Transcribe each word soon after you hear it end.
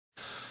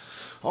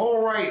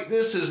Alright,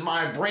 this is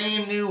my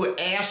brand new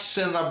ass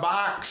in the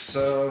box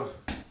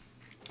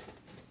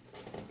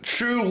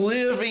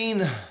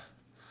Trueliving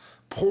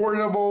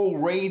portable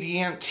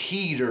radiant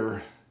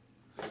heater.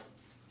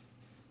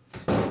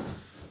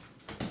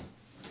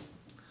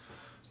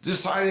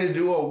 Decided to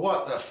do a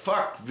what the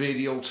fuck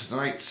video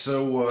tonight,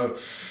 so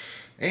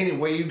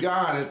anyway, you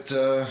got it.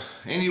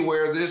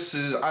 Anywhere,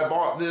 I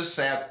bought this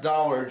at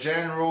Dollar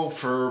General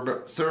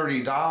for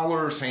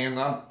 $30,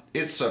 and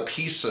it's a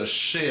piece of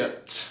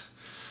shit.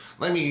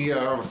 Let me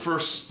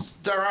first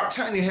start out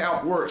telling you how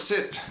it works.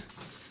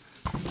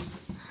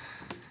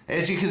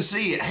 As you can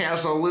see, it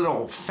has a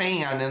little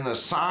fan in the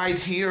side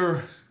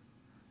here,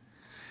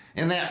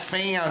 and that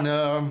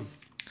fan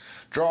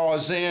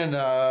draws in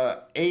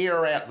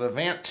air at the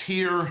vent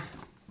here,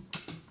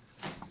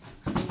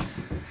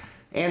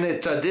 and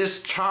it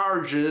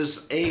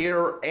discharges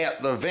air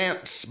at the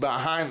vents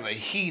behind the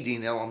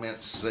heating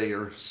elements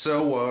there.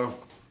 So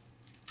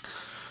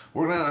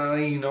we're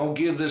gonna,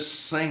 give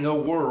this thing a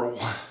whirl.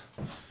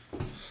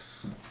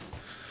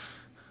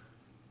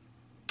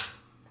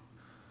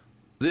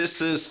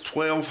 This is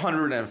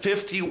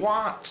 1250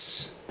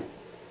 watts.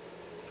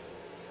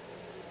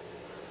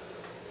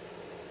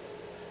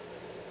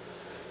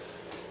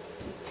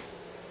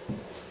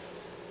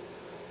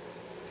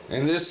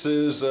 And this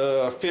is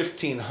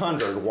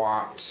 1500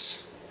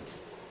 watts.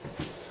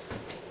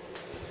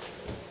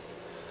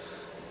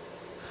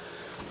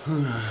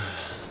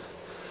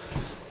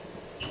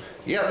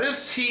 Yeah,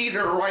 this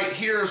heater right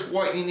here is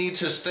what you need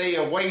to stay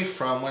away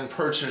from when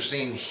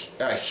purchasing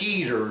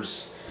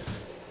heaters.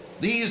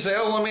 These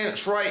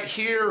elements right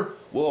here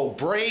will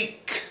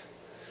break,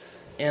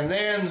 and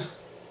then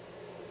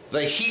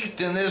the heat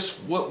in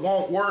this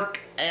won't work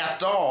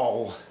at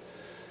all.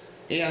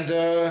 And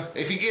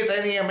if you get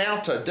any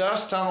amount of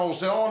dust on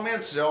those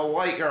elements, they'll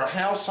light your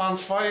house on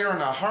fire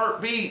in a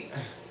heartbeat.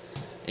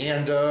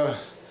 And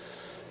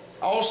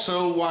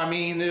also, I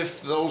mean,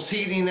 if those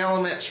heating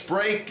elements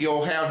break,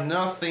 you'll have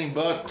nothing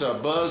but a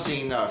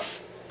buzzing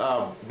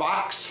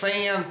box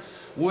fan,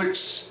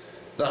 which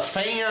the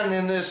fan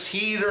in this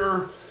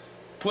heater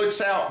puts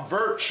out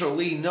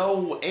virtually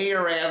no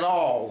air at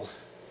all.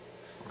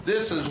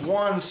 This is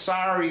one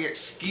sorry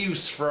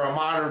excuse for a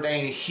modern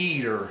day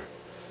heater.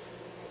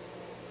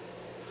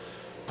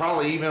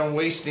 Probably even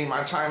wasting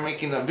my time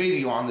making a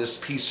video on this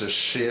piece of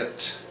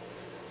shit.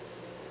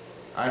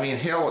 I mean,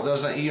 hell, it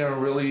doesn't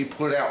even really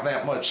put out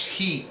that much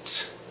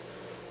heat.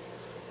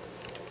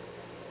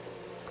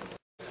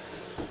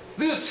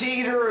 This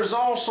heater is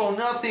also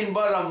nothing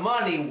but a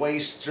money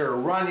waster.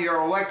 Run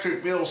your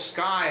electric bill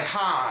sky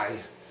high.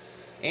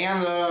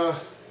 And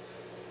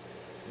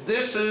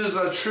this is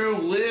a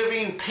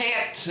Trueliving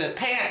patent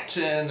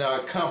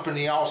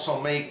company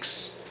also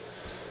makes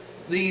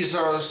these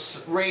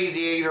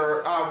radiant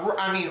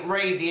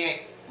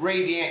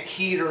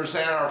heaters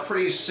that are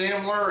pretty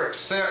similar,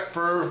 except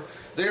for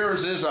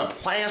theirs is a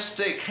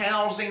plastic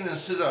housing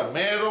instead of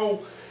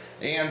metal,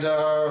 and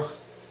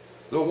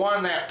the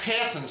one that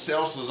patent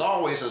sells is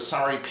always a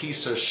sorry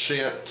piece of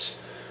shit,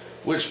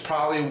 which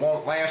probably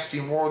won't last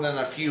you more than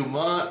a few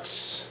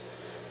months.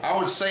 I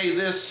would say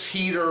this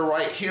heater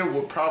right here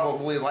will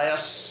probably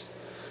last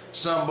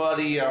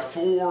somebody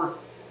 4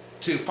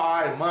 to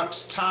 5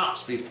 months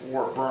tops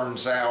before it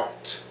burns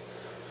out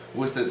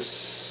with its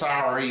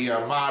sorry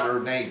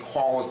modern day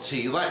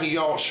quality. Let me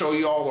show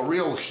you all the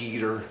real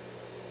heater.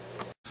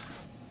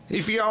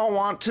 If y'all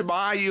want to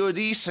buy you a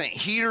decent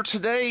heater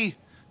today,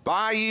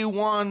 buy you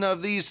one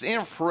of these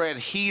infrared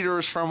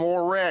heaters from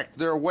Oreck.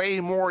 They're way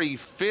more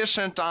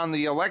efficient on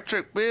the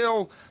electric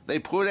bill. They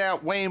put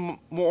out way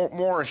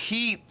more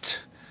heat,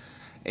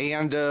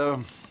 and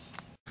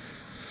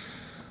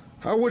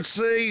I would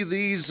say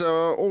these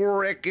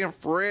Oreck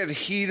infrared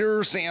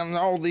heaters and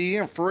all the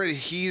infrared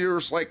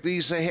heaters like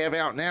these they have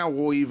out now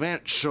will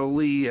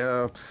eventually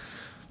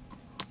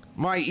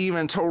might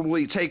even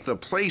totally take the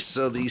place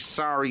of these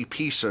sorry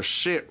piece of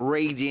shit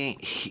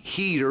radiant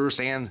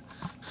heaters and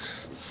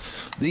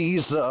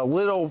these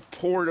little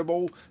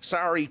portable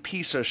sorry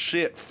piece of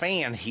shit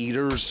fan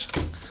heaters.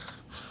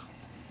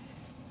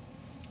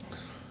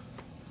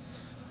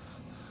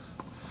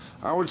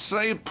 I would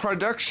say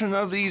production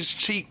of these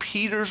cheap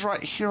heaters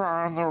right here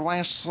are on their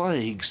last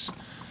legs.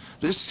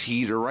 This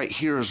heater right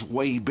here is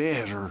way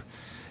better.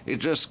 It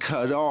just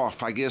cut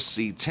off. I guess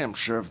the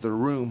temperature of the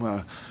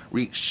room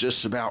reached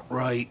just about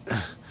right.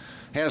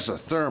 Has a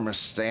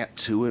thermostat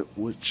to it,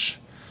 which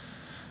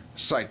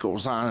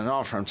cycles on and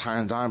off from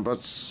time to time, but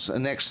it's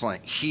an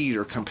excellent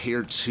heater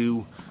compared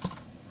to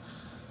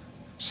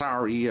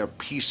sorry a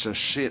piece of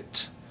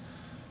shit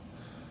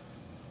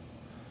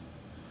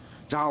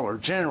Dollar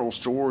General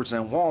stores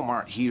and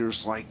Walmart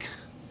heaters like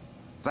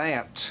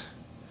that.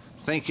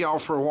 Thank y'all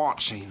for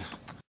watching.